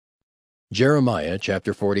Jeremiah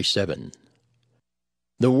chapter 47.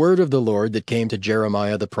 The word of the Lord that came to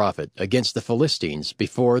Jeremiah the prophet against the Philistines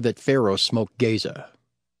before that Pharaoh smote Gaza.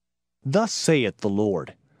 Thus saith the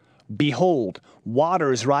Lord, Behold,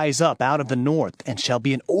 waters rise up out of the north, and shall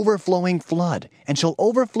be an overflowing flood, and shall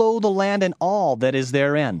overflow the land and all that is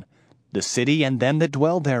therein, the city and them that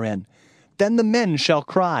dwell therein. Then the men shall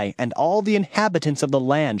cry, and all the inhabitants of the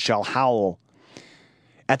land shall howl.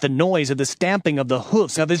 At the noise of the stamping of the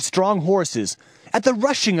hoofs of his strong horses, at the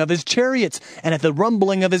rushing of his chariots, and at the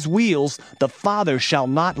rumbling of his wheels, the fathers shall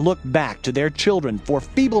not look back to their children for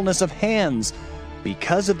feebleness of hands,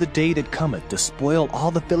 because of the day that cometh to spoil all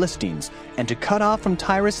the Philistines, and to cut off from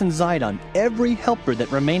Tyrus and Zidon every helper that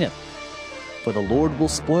remaineth. For the Lord will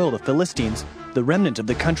spoil the Philistines, the remnant of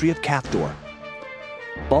the country of Caphtor.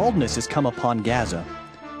 Baldness is come upon Gaza.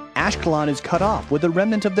 Ashkelon is cut off with the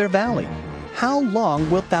remnant of their valley. How long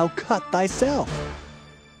wilt thou cut thyself?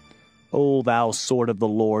 O thou sword of the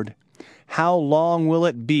Lord, how long will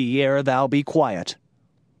it be ere thou be quiet?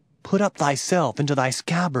 Put up thyself into thy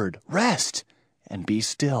scabbard, rest, and be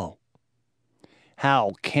still.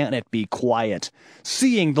 How can it be quiet,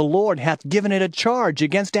 seeing the Lord hath given it a charge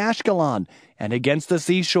against Ashkelon, and against the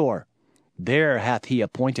seashore? There hath he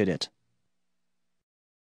appointed it.